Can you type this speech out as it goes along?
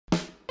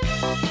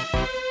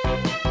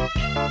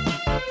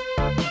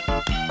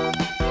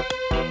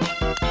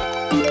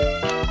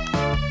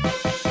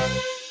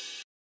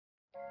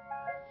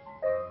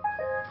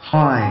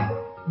Hi,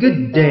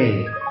 good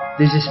day.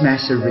 This is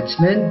Master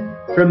Ritzman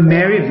from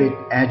Maryville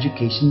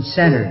Education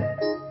Center.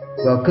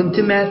 Welcome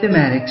to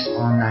Mathematics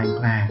Online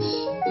class.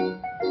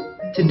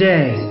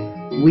 Today,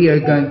 we are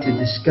going to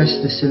discuss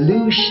the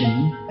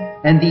solution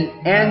and the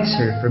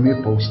answer from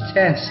your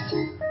post-test,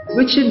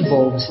 which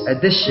involves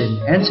addition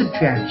and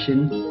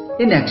subtraction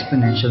in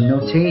exponential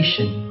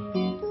notation.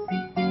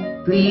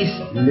 Please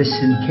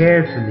listen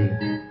carefully.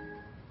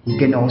 You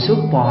can also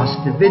pause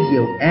the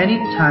video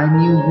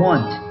anytime you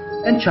want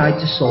and try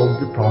to solve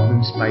the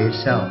problems by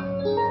yourself.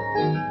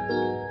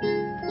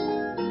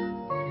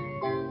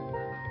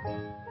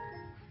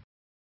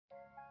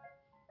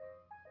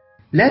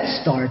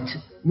 Let's start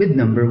with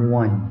number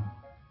 1.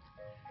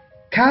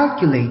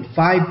 Calculate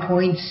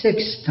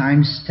 5.6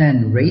 times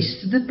 10 raised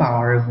to the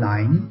power of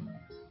 9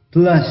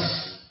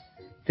 plus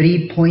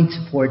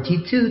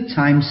 3.42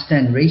 times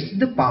 10 raised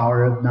to the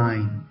power of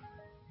 9.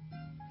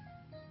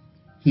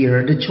 Here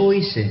are the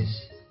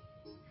choices.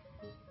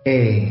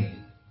 A.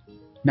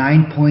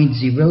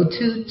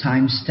 9.02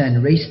 times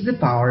 10 raised to the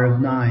power of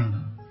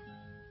 9.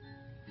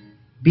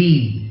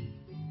 B.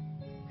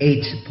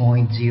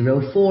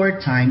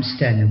 8.04 times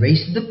 10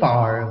 raised to the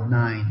power of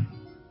 9.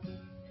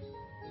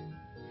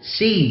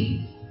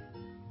 C.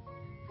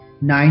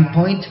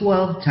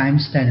 9.12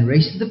 times 10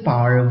 raised to the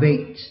power of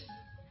 8.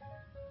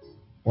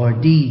 Or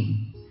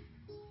D.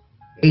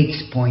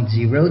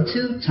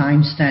 8.02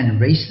 times 10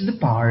 raised to the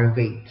power of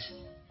 8.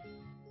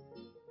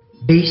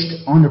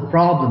 Based on the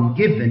problem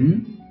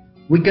given,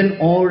 we can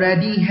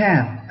already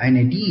have an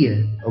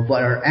idea of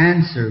what our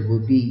answer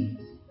will be.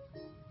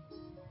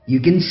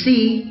 You can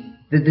see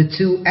that the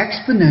two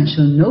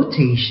exponential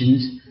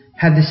notations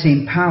have the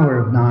same power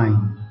of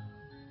 9.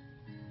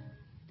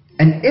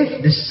 And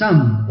if the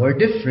sum or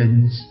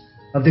difference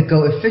of the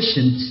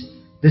coefficients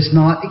does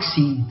not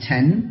exceed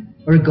 10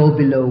 or go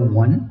below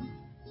 1,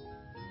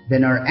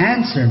 then our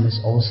answer must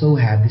also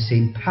have the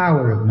same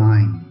power of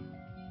 9.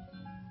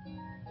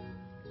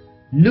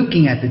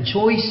 Looking at the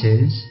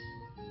choices,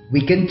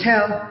 we can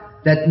tell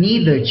that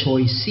neither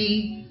choice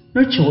C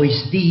nor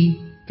choice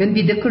D can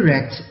be the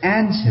correct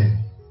answer,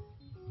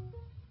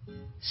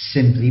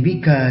 simply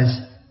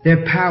because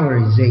their power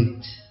is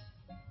 8.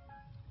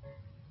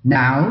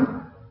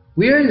 Now,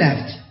 we are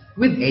left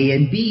with A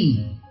and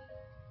B.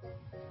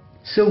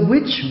 So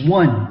which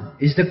one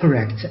is the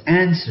correct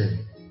answer?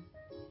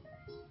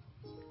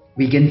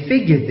 We can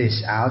figure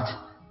this out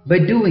by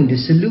doing the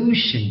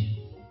solution.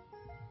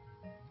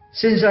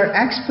 Since our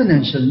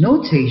exponential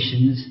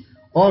notations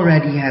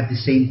already have the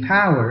same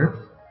power,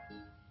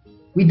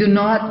 we do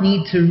not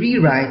need to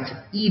rewrite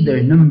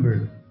either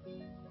number.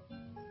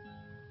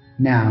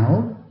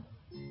 Now,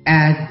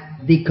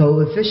 add the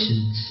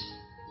coefficients.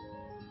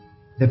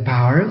 The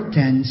power of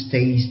 10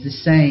 stays the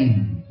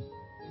same.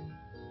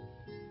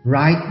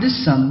 Write the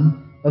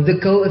sum of the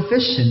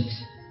coefficient.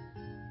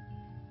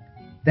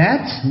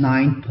 That's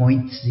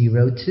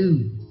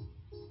 9.02.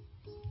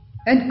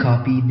 And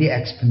copy the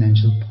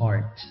exponential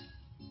part.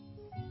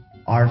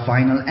 Our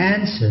final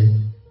answer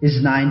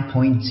is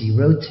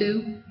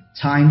 9.02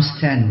 times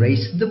 10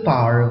 raised to the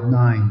power of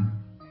 9.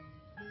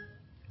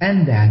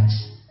 And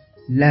that's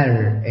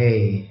letter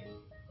A.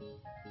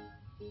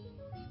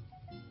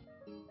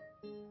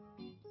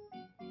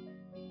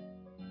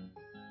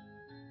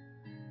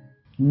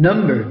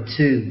 Number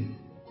 2.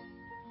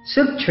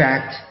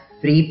 Subtract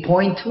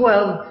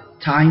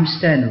 3.12 times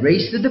 10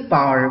 raised to the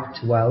power of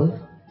 12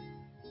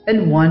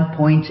 and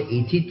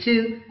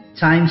 1.82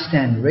 times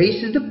 10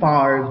 raised to the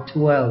power of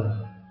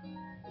 12.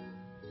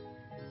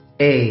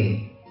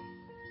 A.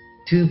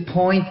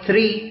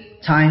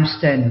 2.3 times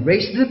 10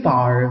 raised to the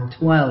power of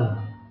 12.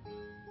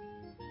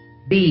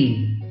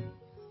 B.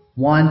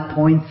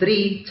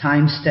 1.3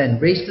 times 10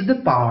 raised to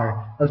the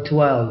power of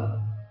 12.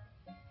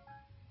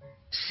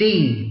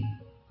 C.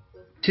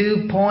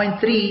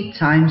 2.3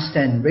 times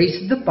 10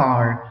 raised to the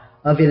power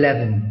of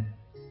 11.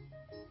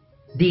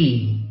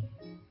 D.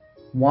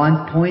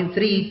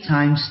 1.3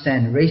 times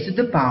 10 raised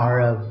to the power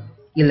of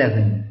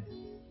 11.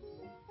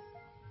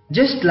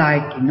 Just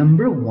like in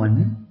number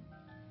 1,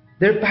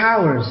 their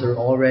powers are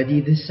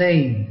already the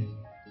same.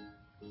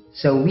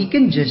 So we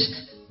can just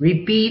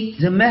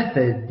repeat the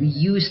method we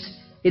used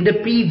in the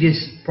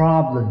previous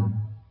problem.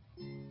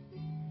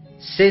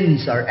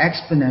 Since our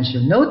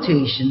exponential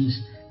notations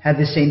have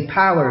the same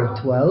power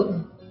of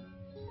 12,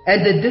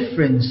 and the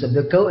difference of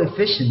the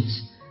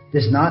coefficients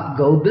does not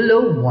go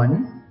below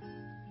 1,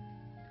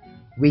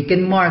 we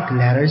can mark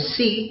letter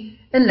C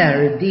and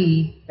letter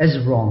D as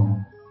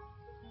wrong.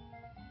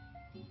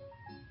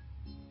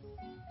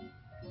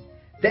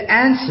 The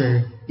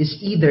answer is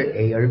either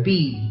A or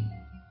B.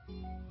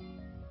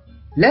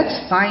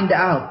 Let's find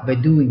out by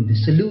doing the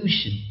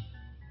solution.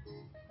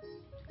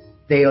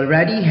 They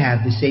already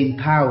have the same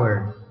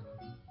power,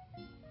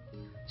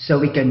 so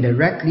we can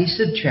directly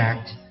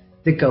subtract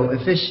the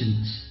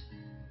coefficients.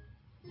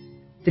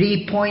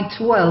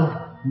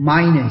 3.12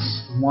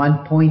 minus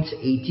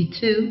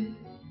 1.82,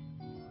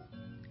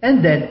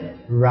 and then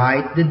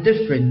write the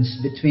difference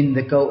between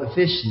the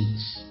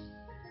coefficients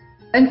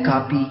and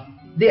copy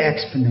the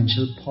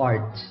exponential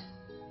part.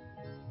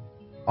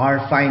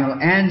 Our final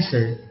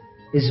answer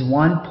is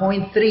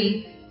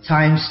 1.3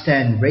 times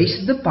 10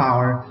 raised to the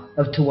power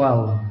of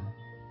 12.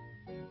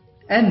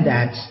 And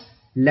that's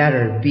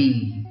letter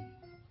B.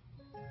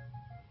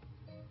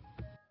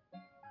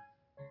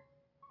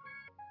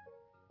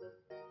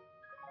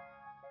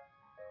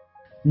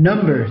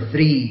 Number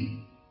 3.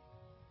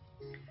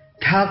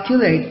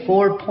 Calculate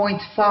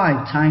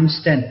 4.5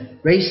 times 10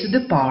 raised to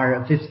the power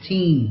of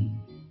 15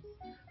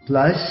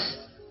 plus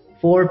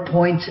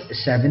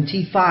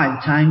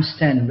 4.75 times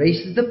 10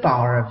 raised to the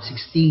power of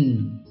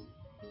 16.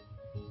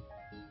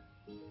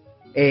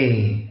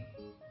 A.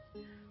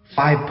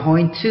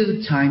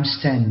 5.2 times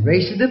 10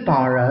 raised to the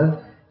power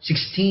of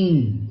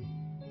 16.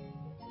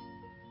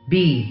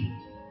 B.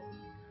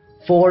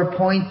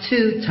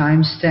 4.2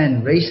 times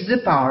 10 raised to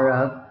the power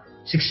of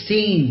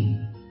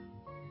 16.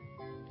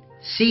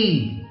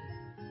 C.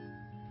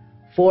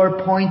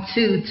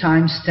 4.2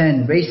 times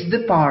 10 raised to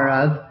the power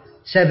of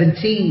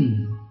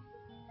 17.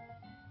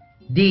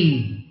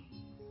 D.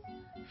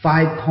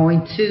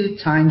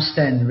 5.2 times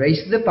 10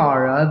 raised to the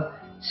power of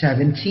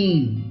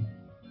 17.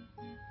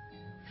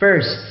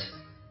 First,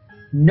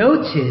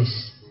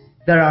 notice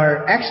that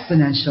our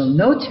exponential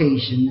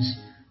notations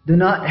do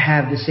not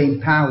have the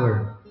same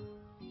power.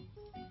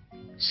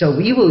 So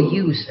we will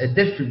use a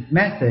different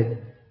method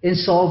in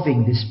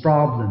solving this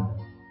problem.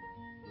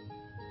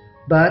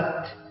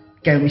 But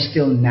can we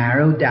still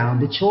narrow down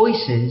the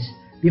choices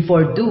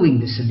before doing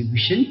the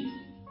solution?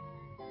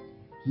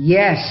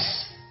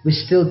 Yes, we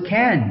still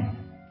can.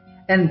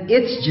 And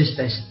it's just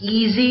as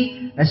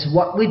easy as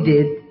what we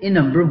did in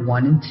number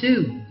 1 and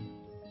 2.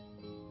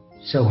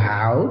 So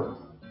how?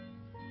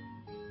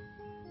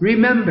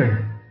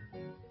 Remember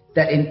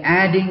that in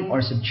adding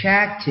or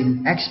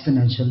subtracting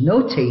exponential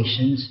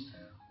notations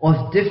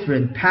of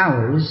different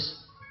powers,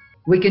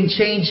 we can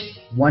change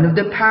one of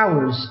the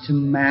powers to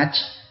match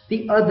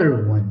the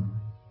other one.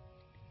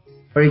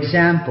 For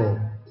example,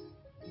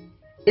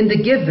 in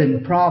the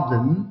given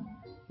problem,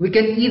 we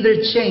can either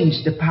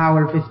change the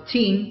power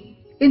 15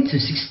 into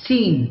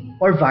 16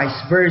 or vice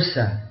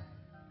versa.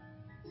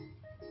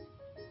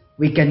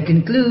 We can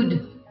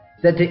conclude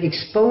that the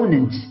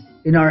exponent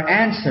in our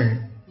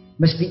answer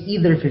must be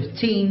either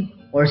 15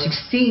 or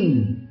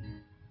 16.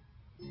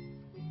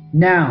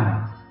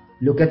 Now,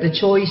 look at the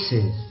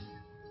choices.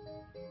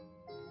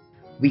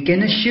 We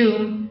can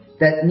assume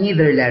that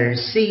neither letter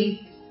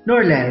C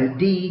nor letter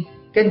D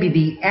can be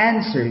the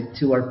answer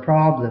to our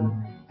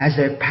problem, as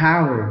their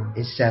power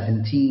is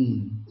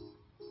 17.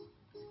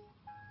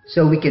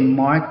 So we can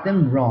mark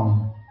them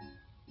wrong.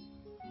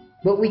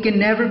 But we can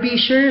never be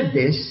sure of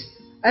this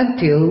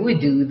until we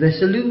do the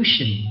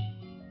solution.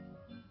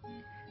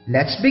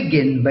 Let's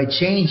begin by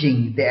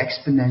changing the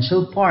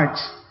exponential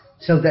parts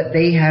so that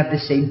they have the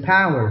same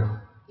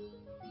power.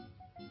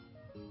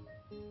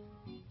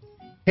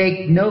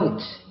 Take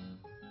note,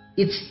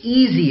 it's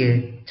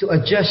easier to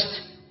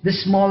adjust the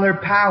smaller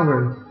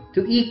power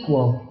to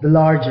equal the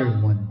larger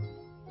one.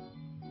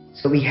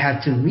 So we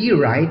have to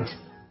rewrite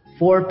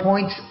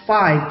 4.5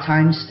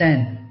 times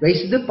 10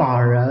 raised to the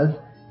power of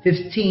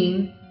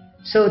 15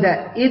 so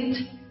that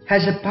it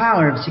has a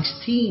power of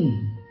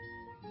 16.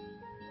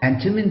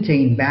 And to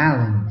maintain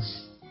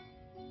balance,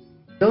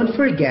 don't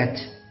forget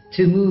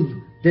to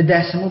move the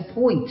decimal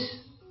point.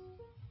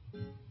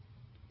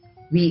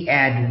 We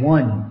add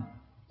 1,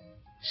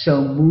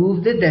 so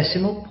move the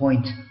decimal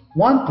point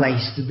 1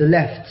 place to the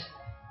left.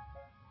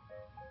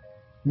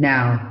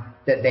 Now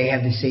that they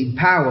have the same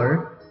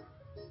power,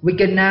 we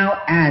can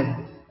now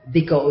add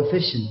the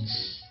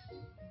coefficients.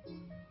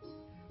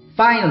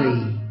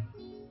 Finally,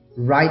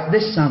 write the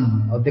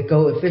sum of the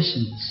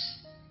coefficients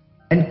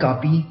and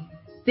copy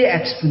the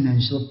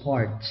exponential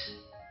part.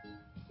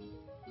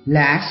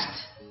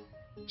 Last,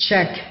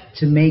 check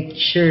to make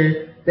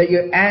sure that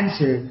your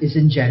answer is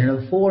in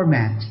general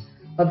format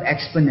of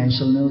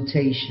exponential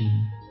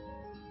notation.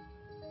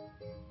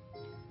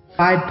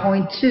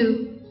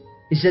 5.2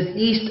 is at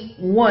least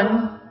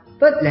 1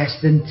 but less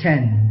than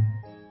 10.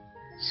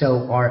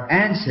 So our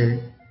answer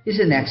is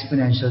in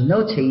exponential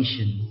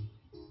notation.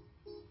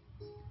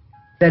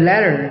 The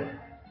letter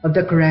of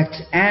the correct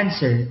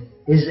answer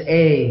is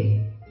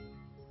A.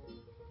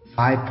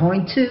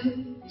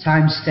 5.2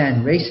 times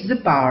 10 raised to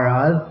the power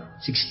of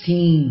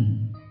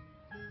 16.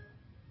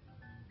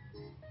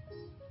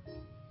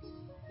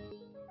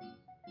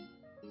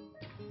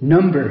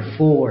 Number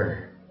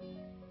 4.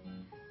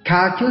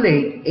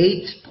 Calculate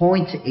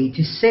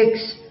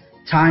 8.86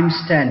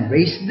 times 10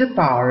 raised to the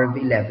power of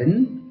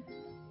 11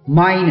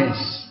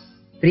 minus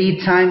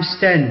 3 times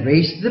 10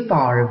 raised to the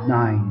power of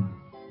 9.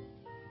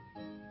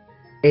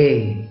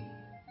 A.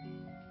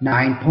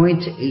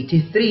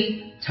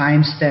 9.83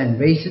 times 10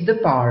 raised to the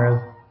power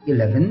of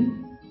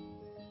 11.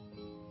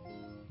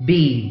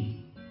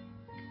 B.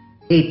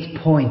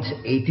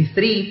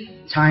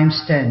 8.83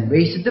 times 10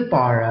 raised to the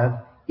power of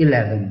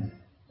 11.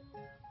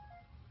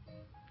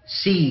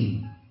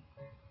 C.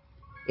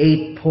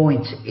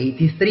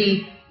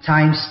 8.83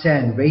 times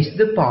 10 raised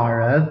to the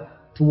power of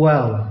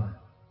 12.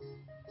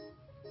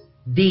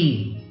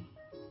 D.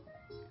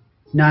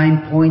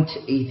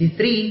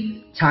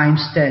 9.83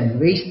 times 10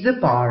 raised to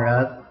the power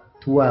of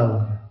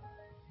 12.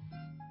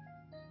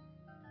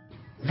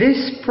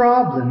 This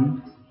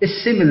problem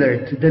is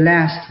similar to the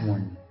last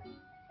one.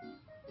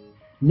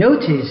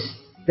 Notice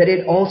that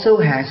it also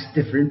has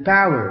different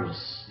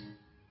powers.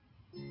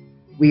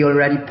 We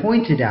already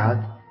pointed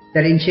out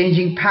that in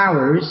changing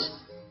powers,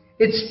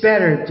 it's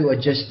better to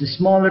adjust the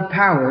smaller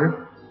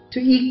power to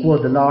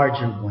equal the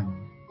larger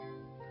one.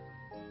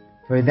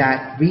 For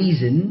that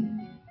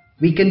reason,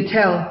 we can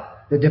tell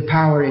that the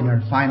power in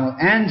our final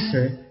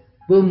answer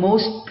will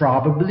most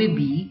probably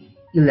be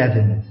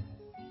 11,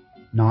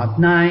 not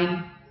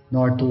 9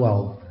 nor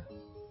 12.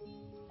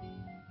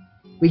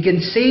 We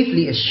can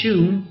safely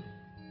assume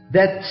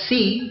that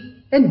C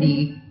and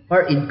D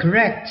are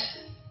incorrect.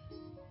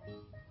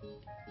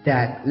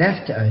 That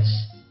left us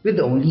with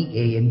only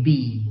A and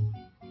B.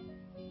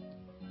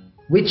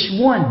 Which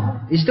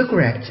one is the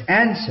correct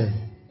answer?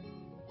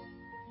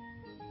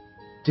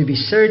 To be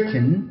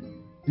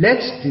certain,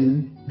 let's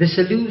do the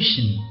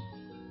solution.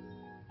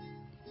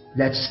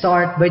 Let's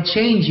start by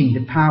changing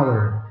the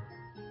power.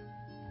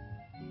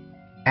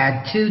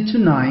 Add 2 to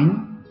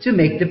 9 to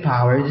make the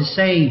power the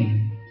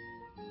same.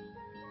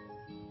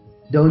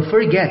 Don't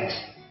forget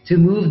to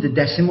move the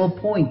decimal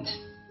point.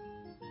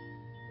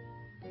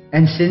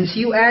 And since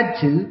you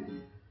add 2,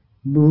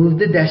 move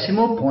the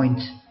decimal point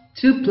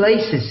 2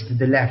 places to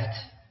the left.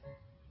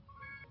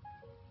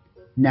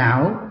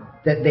 Now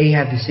that they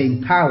have the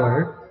same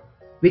power,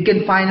 we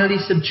can finally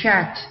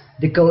subtract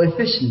the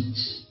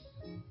coefficients.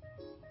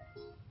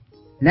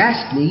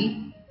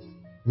 Lastly,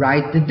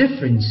 write the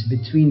difference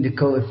between the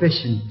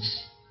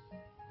coefficients.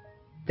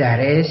 That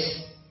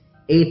is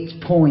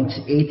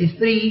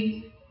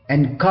 8.83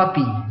 and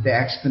copy the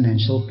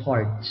exponential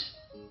part.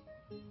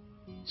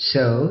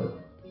 So,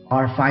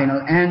 our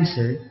final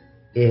answer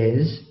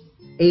is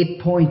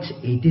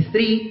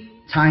 8.83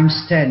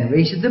 times 10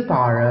 raised to the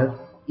power of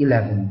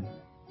 11.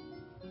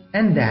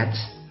 And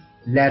that's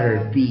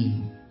letter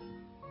B.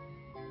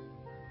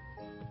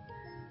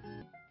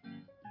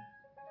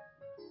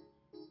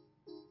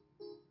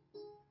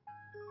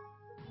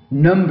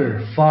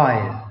 Number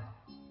 5.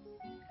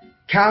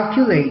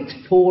 Calculate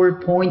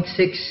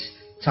 4.6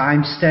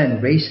 times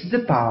 10 raised to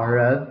the power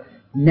of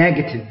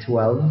negative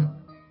 12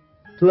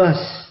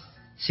 plus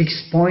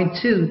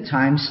 6.2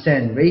 times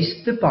 10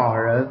 raised to the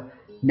power of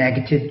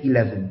negative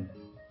 11.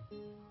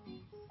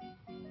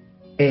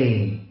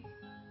 A.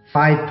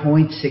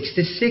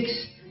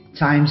 5.66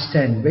 times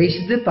 10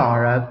 raised to the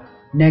power of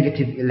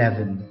negative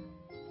 11.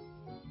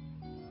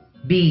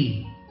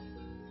 B.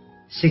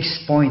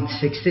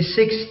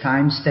 6.66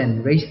 times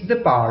 10 raised to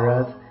the power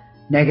of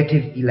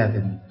negative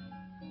 11.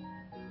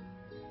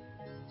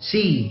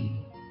 C.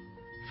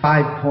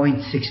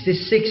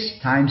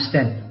 5.66 times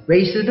 10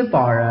 raised to the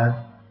power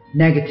of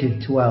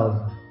negative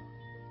 12.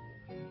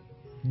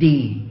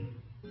 D.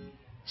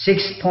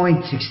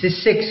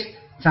 6.66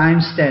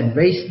 times 10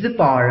 raised to the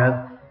power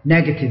of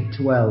negative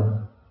 12.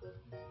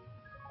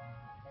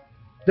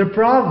 The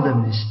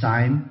problem this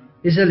time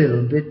is a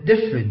little bit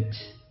different.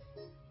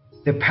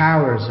 The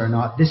powers are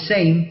not the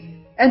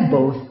same and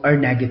both are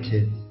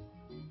negative.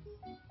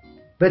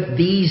 But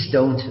these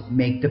don't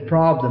make the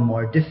problem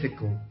more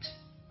difficult.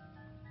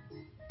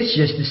 It's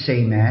just the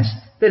same as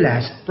the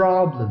last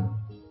problem.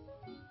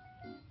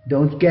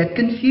 Don't get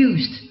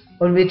confused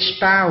on which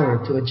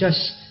power to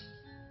adjust.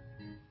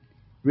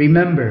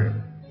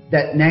 Remember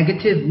that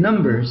negative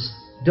numbers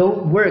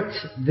don't work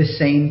the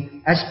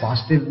same as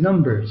positive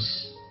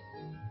numbers.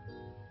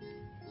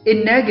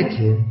 In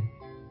negative,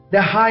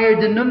 the higher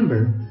the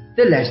number,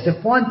 the less the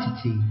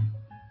quantity.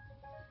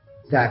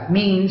 That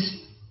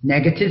means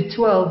negative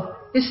 12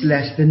 is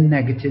less than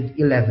negative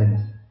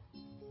 11.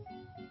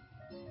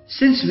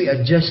 Since we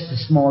adjust the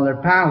smaller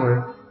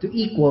power to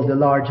equal the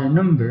larger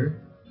number,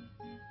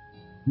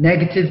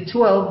 negative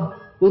 12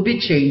 will be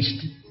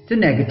changed to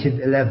negative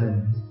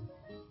 11.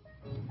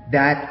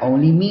 That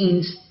only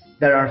means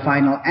that our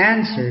final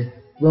answer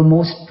will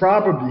most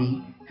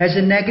probably has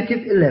a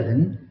negative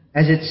 11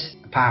 as its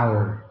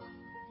power.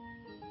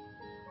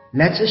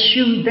 Let's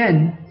assume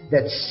then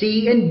that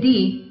C and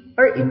D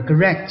are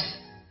incorrect,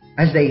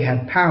 as they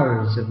have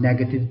powers of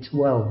negative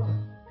 12.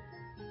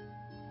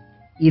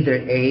 Either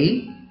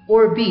A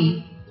or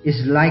B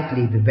is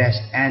likely the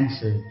best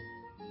answer.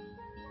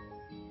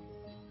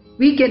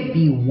 We can't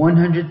be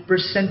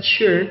 100%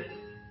 sure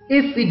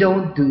if we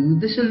don't do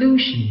the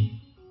solution.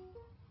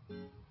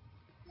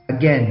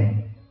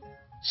 Again,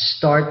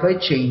 start by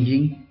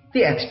changing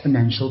the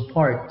exponential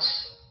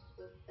parts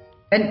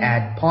and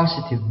add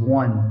positive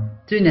 1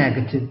 to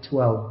negative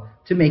 12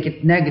 to make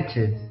it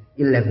negative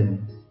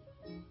 11.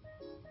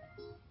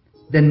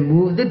 Then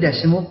move the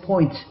decimal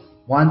point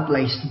 1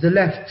 place to the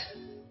left.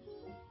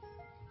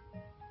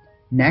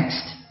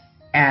 Next,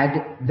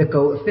 add the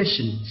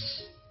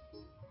coefficients.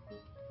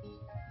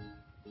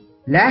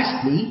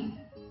 Lastly,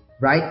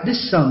 write the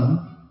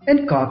sum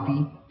and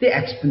copy the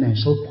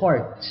exponential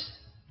part.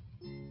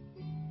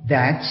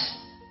 That's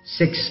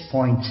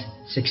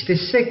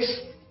 6.66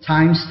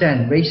 times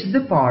 10 raised to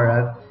the power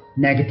of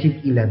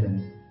negative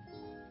 11.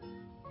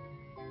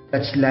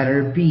 That's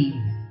letter B.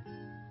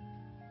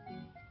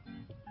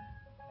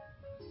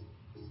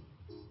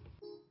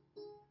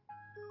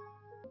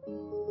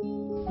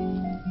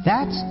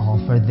 That's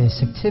all for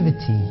this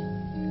activity.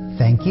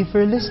 Thank you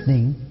for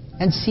listening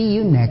and see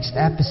you next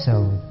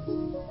episode.